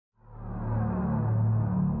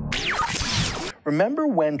Remember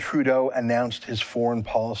when Trudeau announced his foreign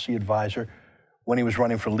policy advisor when he was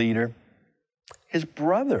running for leader? His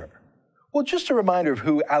brother. Well, just a reminder of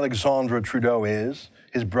who Alexandre Trudeau is,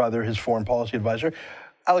 his brother, his foreign policy advisor.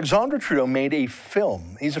 Alexandre Trudeau made a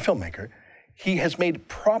film. He's a filmmaker. He has made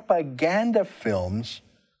propaganda films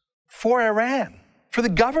for Iran, for the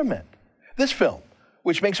government. This film,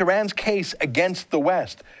 which makes Iran's case against the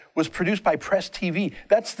West, was produced by Press TV.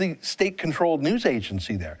 That's the state-controlled news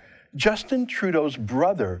agency there. Justin Trudeau's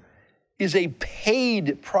brother is a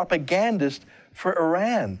paid propagandist for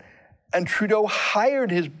Iran, and Trudeau hired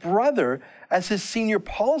his brother as his senior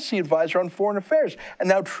policy advisor on foreign affairs. And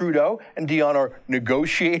now Trudeau and Dion are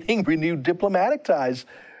negotiating renewed diplomatic ties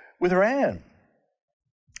with Iran.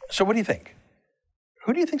 So what do you think?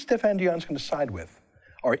 Who do you think Stéphane Dion's going to side with?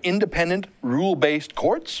 Our independent, rule-based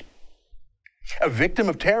courts? A victim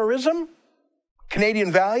of terrorism? Canadian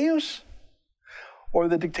values? Or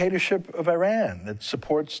the dictatorship of Iran that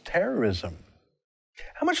supports terrorism?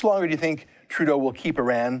 How much longer do you think Trudeau will keep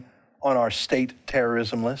Iran on our state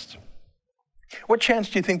terrorism list? What chance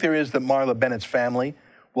do you think there is that Marla Bennett's family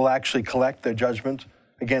will actually collect their judgment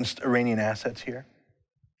against Iranian assets here?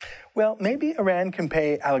 Well, maybe Iran can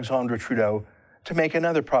pay Alexandre Trudeau to make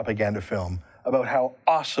another propaganda film about how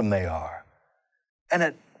awesome they are,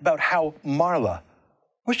 and about how Marla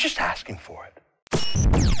was just asking for it.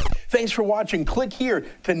 Thanks for watching. Click here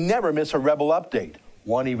to never miss a Rebel update.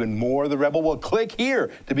 Want even more of the Rebel? Well, click here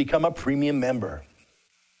to become a premium member.